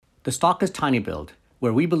The stock is tinyBuild,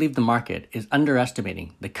 where we believe the market is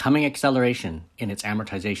underestimating the coming acceleration in its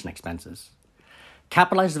amortization expenses.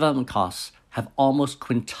 Capitalized development costs have almost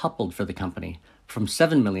quintupled for the company, from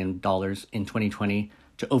 $7 million in 2020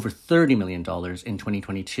 to over $30 million in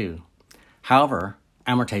 2022. However,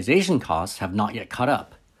 amortization costs have not yet caught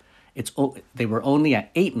up. They were only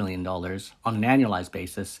at $8 million on an annualized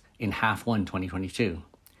basis in H1 2022.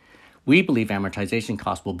 We believe amortization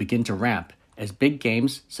costs will begin to ramp as big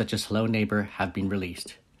games such as Hello Neighbor have been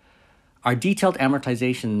released. Our detailed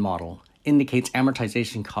amortization model indicates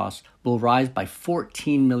amortization costs will rise by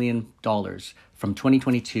 $14 million from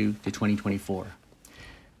 2022 to 2024.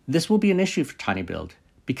 This will be an issue for tinyBuild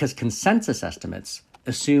because consensus estimates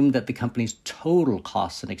assume that the company's total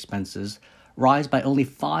costs and expenses rise by only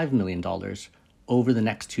 $5 million over the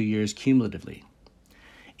next 2 years cumulatively.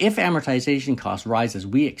 If amortization costs rise as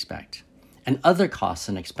we expect, and other costs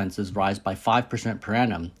and expenses rise by 5% per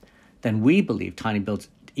annum, then we believe tinyBuild's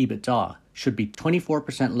EBITDA should be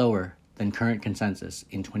 24% lower than current consensus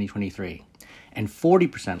in 2023 and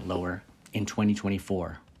 40% lower in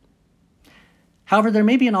 2024. However, there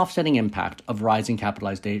may be an offsetting impact of rising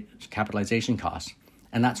capitalization costs,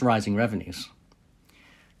 and that's rising revenues.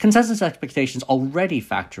 Consensus expectations already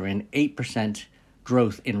factor in 8%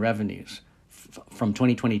 growth in revenues from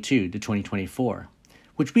 2022 to 2024,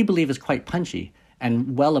 which we believe is quite punchy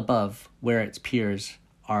and well above where its peers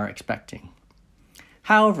are expecting.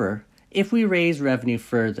 However, if we raise revenue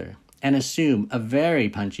further and assume a very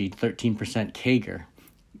punchy 13% CAGR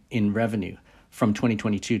in revenue from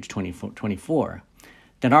 2022 to 2024,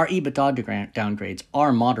 then our EBITDA downgrades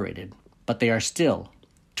are moderated, but they are still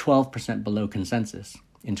 12% below consensus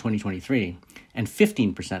in 2023 and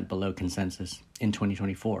 15% below consensus in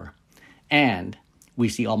 2024. And we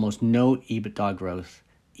see almost no EBITDA growth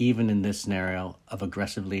even in this scenario of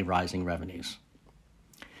aggressively rising revenues.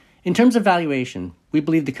 In terms of valuation, we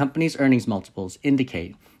believe the company's earnings multiples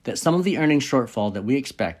indicate that some of the earnings shortfall that we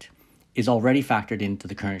expect is already factored into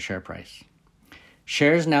the current share price.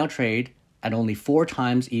 Shares now trade at only 4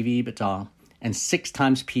 times EV/EBITDA and 6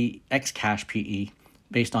 times ex-cash PE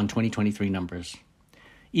based on 2023 numbers,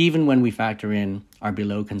 even when we factor in our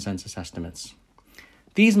below consensus estimates.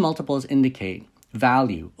 These multiples indicate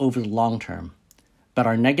value over the long term, but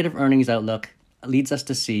our negative earnings outlook leads us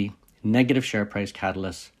to see negative share price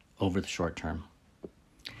catalysts over the short term.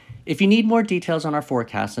 If you need more details on our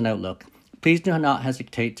forecasts and outlook, please do not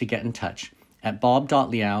hesitate to get in touch at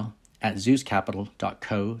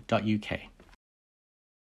bob.liao@zeuscapital.co.uk.